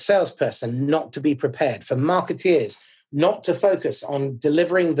for a salesperson not to be prepared, for marketeers not to focus on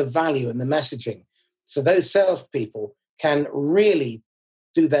delivering the value and the messaging. So those salespeople can really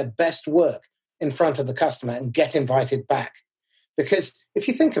do their best work in front of the customer and get invited back. Because if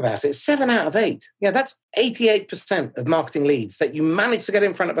you think about it, 7 out of 8, that's 88% of marketing leads that you manage to get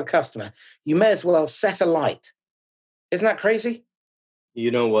in front of a customer. You may as well set alight. Isn't that crazy?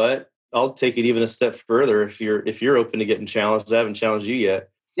 You know what? I'll take it even a step further. If you're open to getting challenged, I haven't challenged you yet.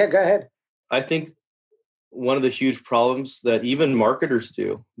 Yeah, go ahead. I think one of the huge problems that even marketers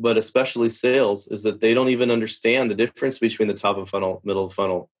do, but especially sales, is that they don't even understand the difference between the top of funnel, middle of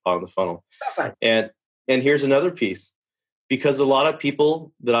funnel, bottom of funnel. And here's another piece. Because a lot of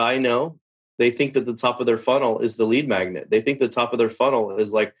people that I know, they think that the top of their funnel is the lead magnet. They think the top of their funnel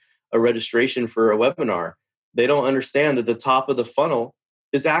is like a registration for a webinar. They don't understand that the top of the funnel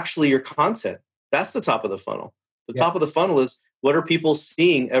is actually your content. That's the top of the funnel. The top of the funnel is, what are people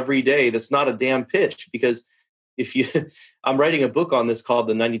seeing every day that's not a damn pitch? Because I'm writing a book on this called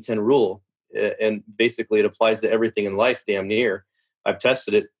the 90-10 rule. And basically it applies to everything in life, damn near. I've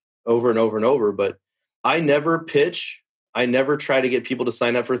tested it over and over and over, but I never pitch. I never try to get people to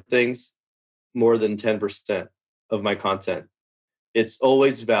sign up for things more than 10% of my content. It's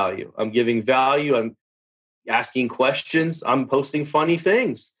always value. I'm giving value. I'm asking questions. I'm posting funny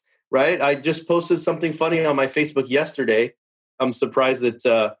things, right? I just posted something funny on my Facebook yesterday. I'm surprised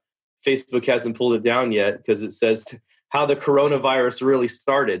that Facebook hasn't pulled it down yet, because it says how the coronavirus really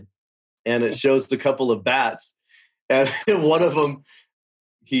started. And it shows a couple of bats. And one of them,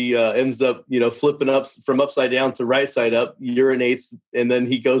 he ends up, flipping up from upside down to right side up, urinates, and then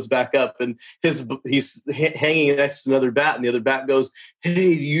he goes back up, and he's hanging next to another bat, and the other bat goes,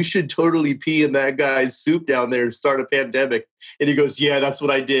 "Hey, you should totally pee in that guy's soup down there and start a pandemic." And he goes, "Yeah, that's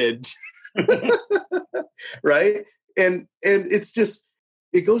what I did." Right? And it's just,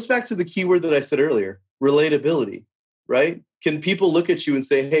 it goes back to the key word that I said earlier, relatability, right? Can people look at you and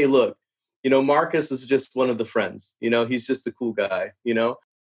say, "Hey, look, Marcus is just one of the friends, he's just a cool guy,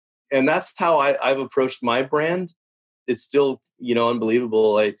 And that's how I've approached my brand. It's still,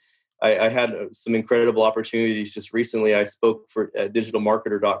 unbelievable. I had some incredible opportunities just recently. I spoke for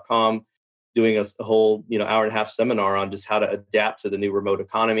digitalmarketer.com, doing a whole, hour and a half seminar on just how to adapt to the new remote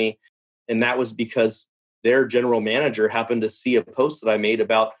economy. And that was because their general manager happened to see a post that I made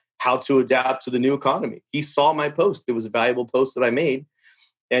about how to adapt to the new economy. He saw my post. It was a valuable post that I made.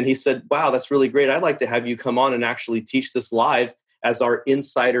 And he said, "Wow, that's really great. I'd like to have you come on and actually teach this live as our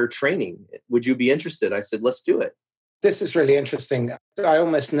insider training. Would you be interested?" I said, "Let's do it." This is really interesting. I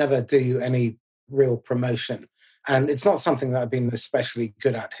almost never do any real promotion. And it's not something that I've been especially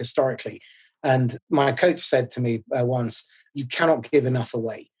good at historically. And my coach said to me once, "You cannot give enough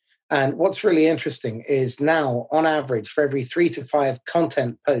away." And what's really interesting is now, on average, for every 3 to 5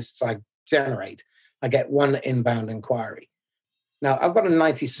 content posts I generate, I get 1 inbound inquiry. Now, I've got a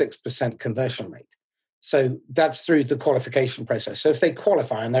 96% conversion rate. So that's through the qualification process. So if they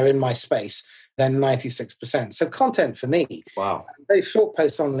qualify and they're in my space, then 96%. So content for me. Wow. Those short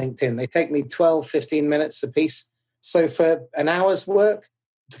posts on LinkedIn, they take me 12, 15 minutes a piece. So for an hour's work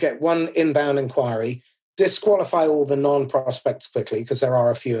to get 1 inbound inquiry, disqualify all the non-prospects quickly, because there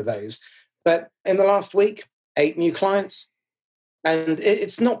are a few of those. But in the last week, 8 new clients. And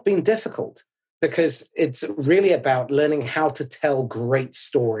it's not been difficult, because it's really about learning how to tell great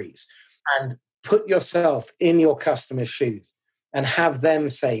stories and put yourself in your customer's shoes and have them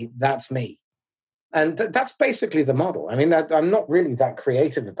say, "That's me." And that's basically the model. I mean, I'm not really that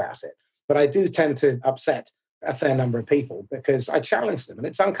creative about it, but I do tend to upset a fair number of people because I challenge them and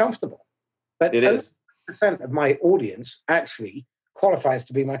it's uncomfortable. But it is. 100% of my audience actually qualifies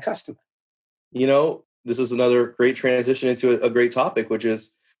to be my customer. This is another great transition into a great topic, which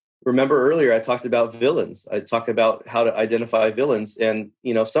is, remember earlier I talked about villains. I talked about how to identify villains. And,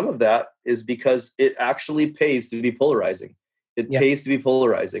 some of that is because it actually pays to be polarizing. It pays to be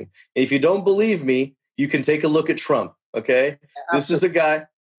polarizing. And if you don't believe me, you can take a look at Trump. Okay. Yeah,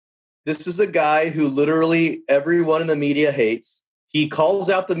 this is a guy who literally everyone in the media hates. He calls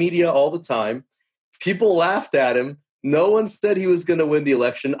out the media all the time. People laughed at him. No one said he was going to win the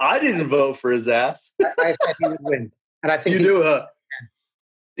election. I didn't vote for his ass. I said he would win. And I think you knew.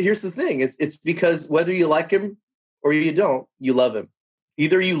 Here's the thing. It's because whether you like him or you don't, you love him.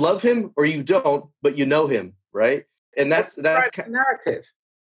 Either you love him or you don't, but you know him, right? And that's narrative.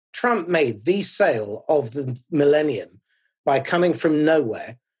 Trump made the sale of the millennium by coming from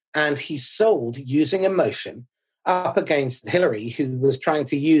nowhere, and he sold using emotion up against Hillary, who was trying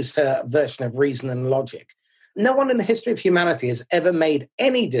to use her version of reason and logic. No one in the history of humanity has ever made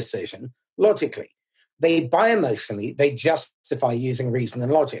any decision logically. They buy emotionally, they justify using reason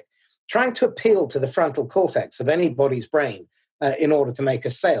and logic. Trying to appeal to the frontal cortex of anybody's brain in order to make a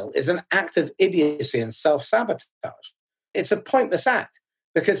sale is an act of idiocy and self-sabotage. It's a pointless act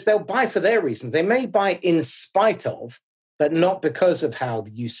because they'll buy for their reasons. They may buy in spite of, but not because of how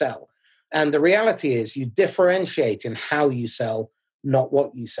you sell. And the reality is you differentiate in how you sell, not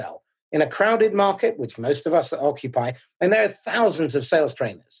what you sell. In a crowded market, which most of us occupy, and there are thousands of sales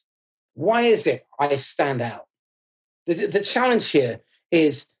trainers, why is it I stand out? The challenge here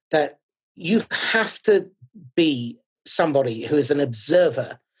is that you have to be somebody who is an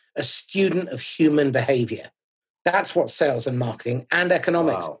observer, a student of human behavior. That's what sales and marketing and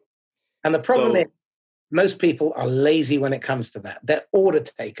economics. Wow. And the problem is most people are lazy when it comes to that. They're order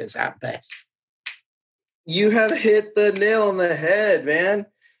takers at best. You have hit the nail on the head, man.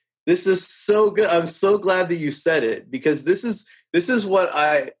 This is so good. I'm so glad that you said it, because this is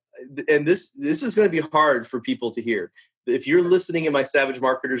what this is going to be hard for people to hear. If you're listening in my Savage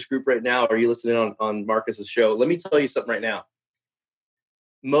Marketers group right now, or you're listening on Marcus's show, let me tell you something right now.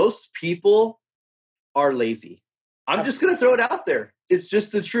 Most people are lazy. I'm just going to throw it out there. It's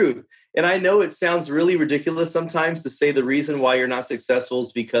just the truth. And I know it sounds really ridiculous sometimes to say the reason why you're not successful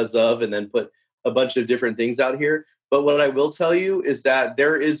is because of, and then put a bunch of different things out here. But what I will tell you is that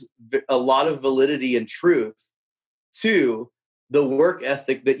there is a lot of validity and truth to the work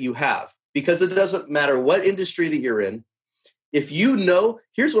ethic that you have, because it doesn't matter what industry that you're in. If you know,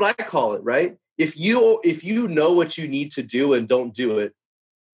 here's what I call it, right? If you know what you need to do and don't do it,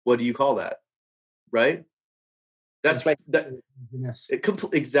 what do you call that? Right? That's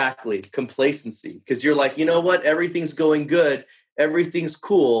exactly complacency. Because you're like, you know what? Everything's going good. Everything's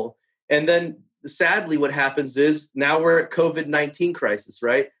cool. And then sadly, what happens is now we're at COVID-19 crisis,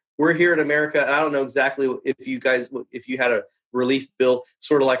 right? We're here in America. I don't know exactly if you had a relief bill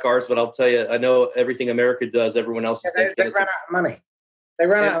sort of like ours, but I'll tell you, I know everything America does, everyone else is thinking. They ran out of money. They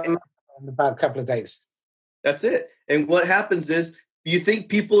ran out of money in about a couple of days. That's it. And what happens is, you think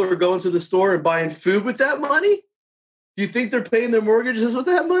people are going to the store and buying food with that money? You think they're paying their mortgages with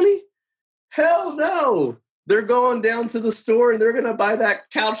that money? Hell no. They're going down to the store and they're going to buy that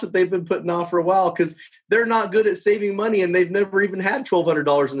couch that they've been putting off for a while because they're not good at saving money and they've never even had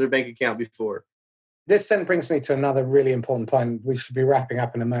 $1,200 in their bank account before. This then brings me to another really important point. We should be wrapping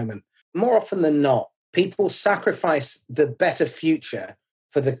up in a moment. More often than not, people sacrifice the better future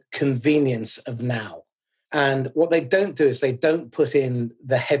for the convenience of now. And what they don't do is they don't put in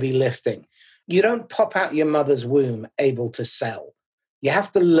the heavy lifting. You don't pop out your mother's womb able to sell. You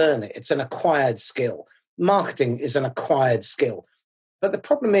have to learn it. It's an acquired skill. Marketing is an acquired skill. But the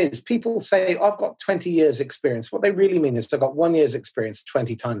problem is people say, I've got 20 years experience. What they really mean is I've got 1 year's experience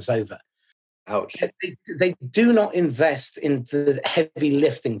 20 times over. Ouch. They do not invest in the heavy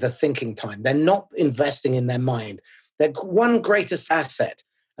lifting, the thinking time. They're not investing in their mind. They're one greatest asset,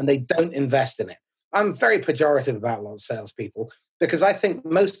 and they don't invest in it. I'm very pejorative about a lot of salespeople because I think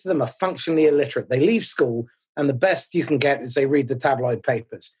most of them are functionally illiterate. They leave school, and the best you can get is they read the tabloid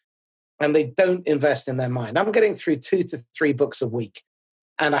papers, and they don't invest in their mind. I'm getting through 2 to 3 books a week,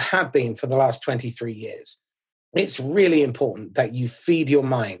 and I have been for the last 23 years. It's really important that you feed your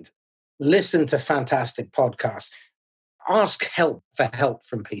mind. Listen to fantastic podcasts. Ask for help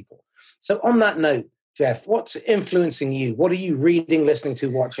from people. So on that note, Jeff, what's influencing you? What are you reading, listening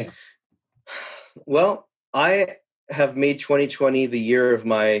to, watching? Well, I have made 2020 the year of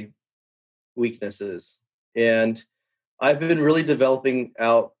my weaknesses. And I've been really developing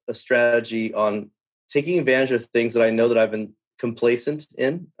out a strategy on taking advantage of things that I know that I've been complacent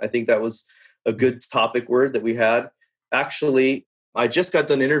in. I think that was a good topic word that we had. Actually, I just got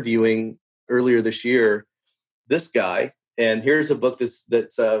done interviewing earlier this year this guy, and here's a book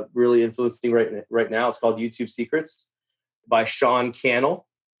that's really influencing right now. It's called YouTube Secrets by Sean Cannell.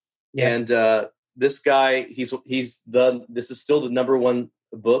 Yeah. And this guy, this is still the number one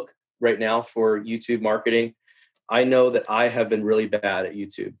book right now for YouTube marketing. I know that I have been really bad at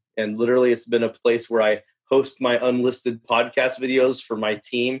YouTube, and literally it's been a place where I host my unlisted podcast videos for my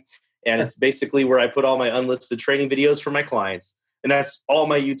team. And it's basically where I put all my unlisted training videos for my clients. And that's all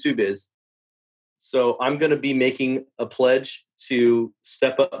my YouTube is. So I'm going to be making a pledge to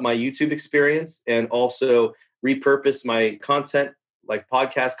step up my YouTube experience and also repurpose my content, like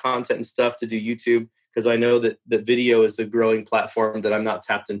podcast content and stuff, to do YouTube, because I know that video is a growing platform that I'm not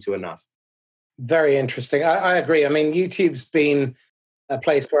tapped into enough. Very interesting. I agree. I mean, YouTube's been a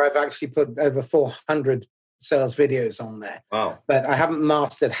place where I've actually put over 400 sales videos on there. Wow. But I haven't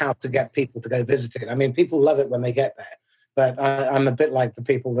mastered how to get people to go visit it. I mean, people love it when they get there. But I'm a bit like the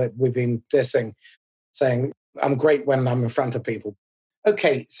people that we've been dissing, saying, I'm great when I'm in front of people.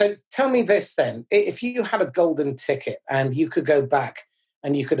 Okay, so tell me this then. If you had a golden ticket and you could go back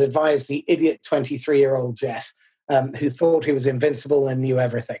and you could advise the idiot 23-year-old Jeff who thought he was invincible and knew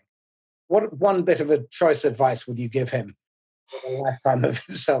everything, what one bit of a choice advice would you give him for a lifetime of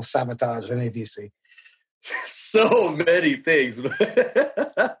self-sabotage and idiocy? So many things.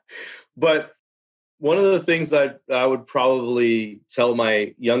 But one of the things that I would probably tell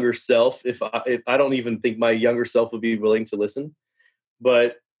my younger self, if I don't even think my younger self would be willing to listen,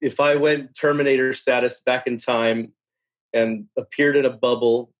 but if I went Terminator status back in time and appeared in a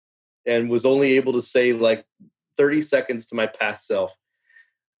bubble and was only able to say like 30 seconds to my past self,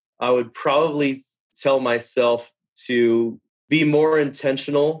 I would probably tell myself to be more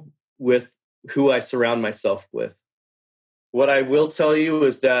intentional with who I surround myself with. What I will tell you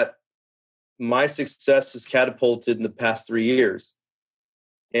is that my success has catapulted in the past 3 years.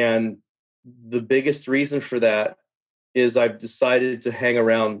 And the biggest reason for that is I've decided to hang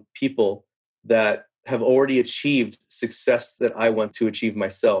around people that have already achieved success that I want to achieve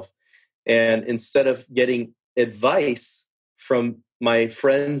myself. And instead of getting advice from my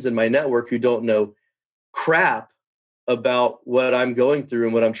friends and my network who don't know crap about what I'm going through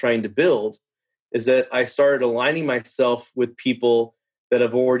and what I'm trying to build, is that I started aligning myself with people that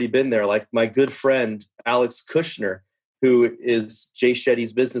have already been there, like my good friend, Alex Kushner, who is Jay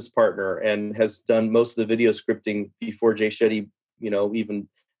Shetty's business partner and has done most of the video scripting before Jay Shetty, Jay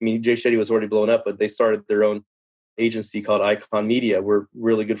Shetty was already blown up, but they started their own agency called Icon Media. We're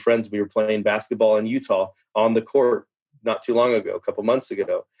really good friends. We were playing basketball in Utah on the court not too long ago, a couple months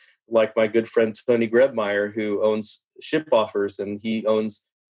ago. Like my good friend Tony Grebmeyer, who owns Ship Offers, and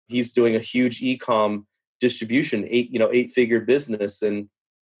he's doing a huge e-com distribution, 8-figure business. And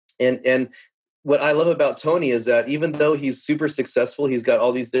what I love about Tony is that even though he's super successful, he's got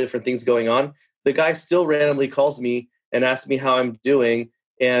all these different things going on, the guy still randomly calls me and asks me how I'm doing.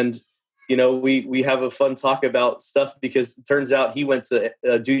 And, we have a fun talk about stuff because it turns out he went to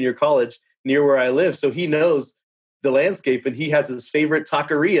a junior college near where I live. So he knows the landscape, and he has his favorite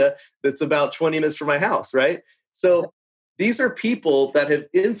taqueria that's about 20 minutes from my house, right? So these are people that have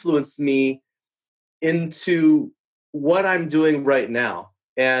influenced me into what I'm doing right now.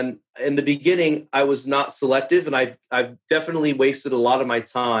 And in the beginning, I was not selective, and I've definitely wasted a lot of my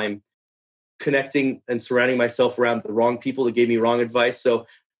time connecting and surrounding myself around the wrong people that gave me wrong advice. So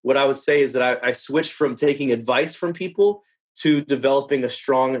what I would say is that I switched from taking advice from people to developing a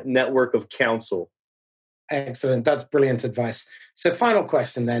strong network of counsel. Excellent. That's brilliant advice. So final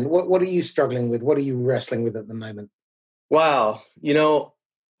question then, what are you struggling with? What are you wrestling with at the moment? Wow.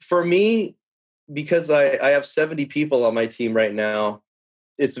 For me, because I have 70 people on my team right now,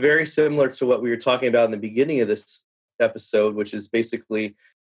 it's very similar to what we were talking about in the beginning of this episode, which is basically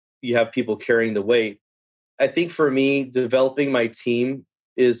you have people carrying the weight. I think for me, developing my team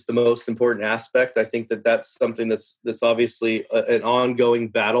is the most important aspect. I think that's something that's obviously an ongoing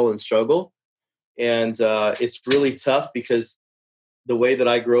battle and struggle. And it's really tough because the way that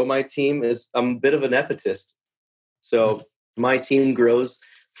I grow my team is I'm a bit of an nepotist. So my team grows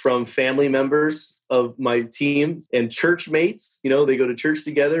from family members of my team and church mates. They go to church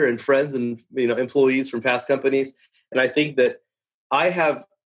together, and friends and employees from past companies. And I think that I have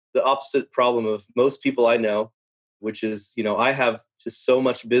the opposite problem of most people I know, which is, I have just so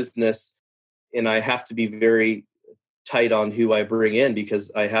much business, and I have to be very tight on who I bring in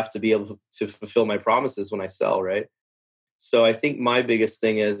because I have to be able to fulfill my promises when I sell, right? So I think my biggest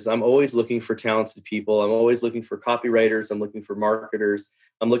thing is I'm always looking for talented people. I'm always looking for copywriters. I'm looking for marketers.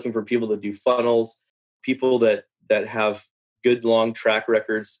 I'm looking for people that do funnels, people that have good long track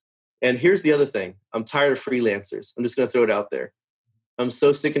records. And here's the other thing. I'm tired of freelancers. I'm just going to throw it out there. I'm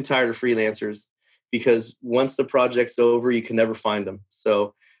so sick and tired of freelancers because once the project's over, you can never find them.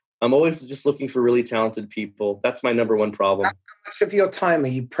 So I'm always just looking for really talented people. That's my number one problem. How much of your time are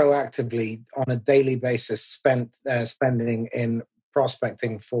you proactively on a daily basis spending in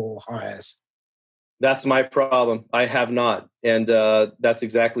prospecting for hires? That's my problem. I have not. And that's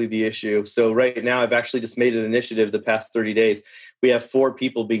exactly the issue. So right now, I've actually just made an initiative the past 30 days. We have 4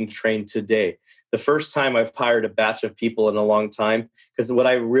 people being trained today. The first time I've hired a batch of people in a long time, because what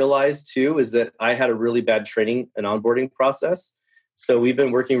I realized too is that I had a really bad training and onboarding process. So we've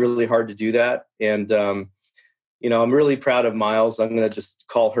been working really hard to do that. And I'm really proud of Miles. I'm going to just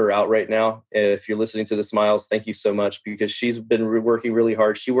call her out right now. If you're listening to this, Miles, thank you so much, because she's been working really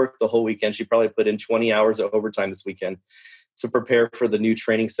hard. She worked the whole weekend. She probably put in 20 hours of overtime this weekend to prepare for the new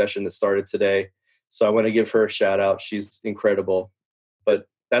training session that started today. So I want to give her a shout out. She's incredible, but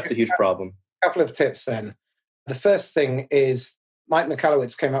that's a huge problem. A couple of tips then. The first thing is Mike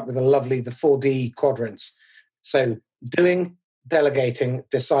Michalowicz came up with the 4D quadrants. So doing, delegating,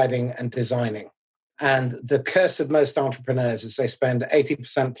 deciding, and designing. And the curse of most entrepreneurs is they spend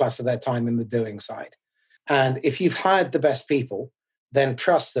 80% plus of their time in the doing side. And if you've hired the best people, then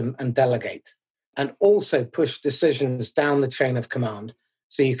trust them and delegate. And also push decisions down the chain of command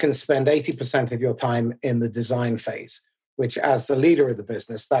so you can spend 80% of your time in the design phase, which as the leader of the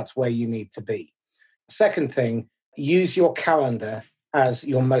business, that's where you need to be. Second thing, use your calendar as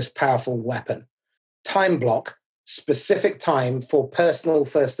your most powerful weapon. Time block, specific time for personal,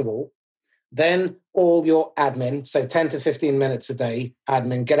 first of all. Then all your admin, so 10 to 15 minutes a day,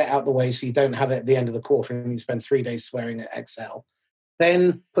 admin, get it out the way so you don't have it at the end of the quarter and you spend 3 days swearing at Excel.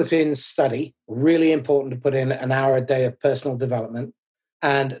 Then put in study, really important to put in an hour a day of personal development.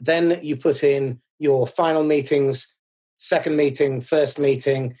 And then you put in your final meetings, second meeting, first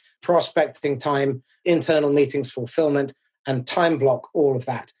meeting, prospecting time, internal meetings, fulfillment, and time block all of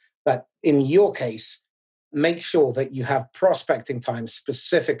that. But in your case, make sure that you have prospecting time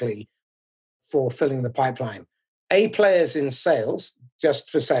specifically for filling the pipeline. A players in sales, just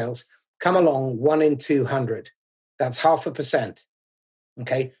for sales, come along 1 in 200. That's 0.5%.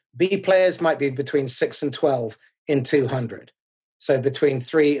 Okay. B players might be between 6 and 12 in 200. So between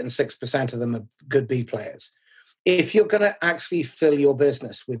 3 and 6% of them are good B players. If you're going to actually fill your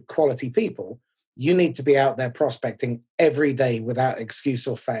business with quality people, you need to be out there prospecting every day without excuse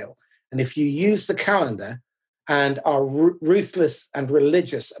or fail. And if you use the calendar and are ruthless and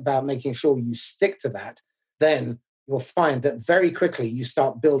religious about making sure you stick to that, then you'll find that very quickly you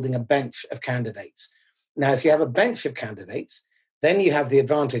start building a bench of candidates. Now, if you have a bench of candidates, then you have the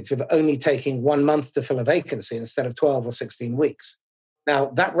advantage of only taking 1 month to fill a vacancy instead of 12 or 16 weeks. Now,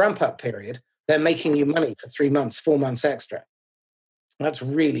 that ramp-up period, they're making you money for 3 months, 4 months extra. That's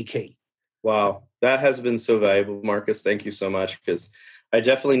really key. Wow, that has been so valuable, Marcus. Thank you so much, because I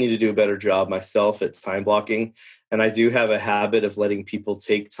definitely need to do a better job myself at time blocking. And I do have a habit of letting people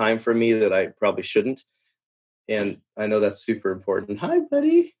take time from me that I probably shouldn't. And I know that's super important. Hi,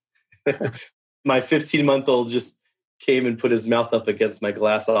 buddy. My 15-month-old just came and put his mouth up against my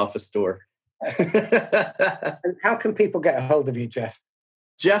glass office door. And how can people get a hold of you, Jeff?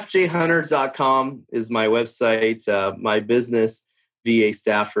 JeffJHunter.com is my website. My business,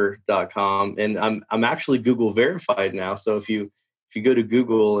 VAstaffer.com. And I'm actually Google verified now. So if you go to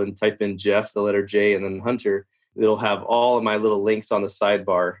Google and type in Jeff, the letter J, and then Hunter, it'll have all of my little links on the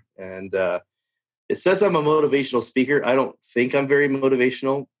sidebar. And it says I'm a motivational speaker. I don't think I'm very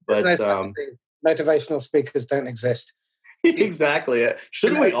motivational, but motivational speakers don't exist. Exactly.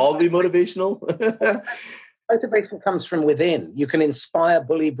 Shouldn't we all be motivational? Motivation comes from within. You can inspire,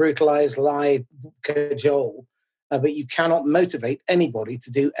 bully, brutalize, lie, cajole, but you cannot motivate anybody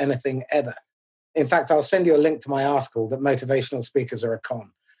to do anything ever. In fact, I'll send you a link to my article that motivational speakers are a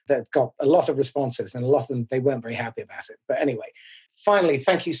con. That got a lot of responses, and a lot of them, they weren't very happy about it. But anyway, finally,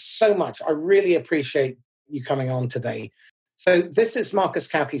 thank you so much. I really appreciate you coming on today. So this is Marcus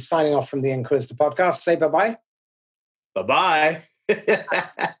Kauke signing off from the Inquisitor podcast. Say bye-bye. Bye-bye.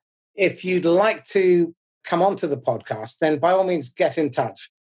 If you'd like to come onto the podcast, then by all means, get in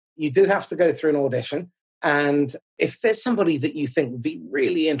touch. You do have to go through an audition. And if there's somebody that you think would be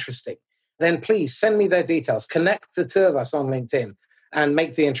really interesting, then please send me their details. Connect the two of us on LinkedIn and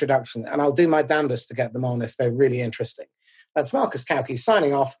make the introduction. And I'll do my damnedest to get them on if they're really interesting. That's Marcus Kauke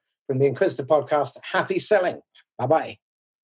signing off from the Inquisitor podcast. Happy selling. Bye-bye.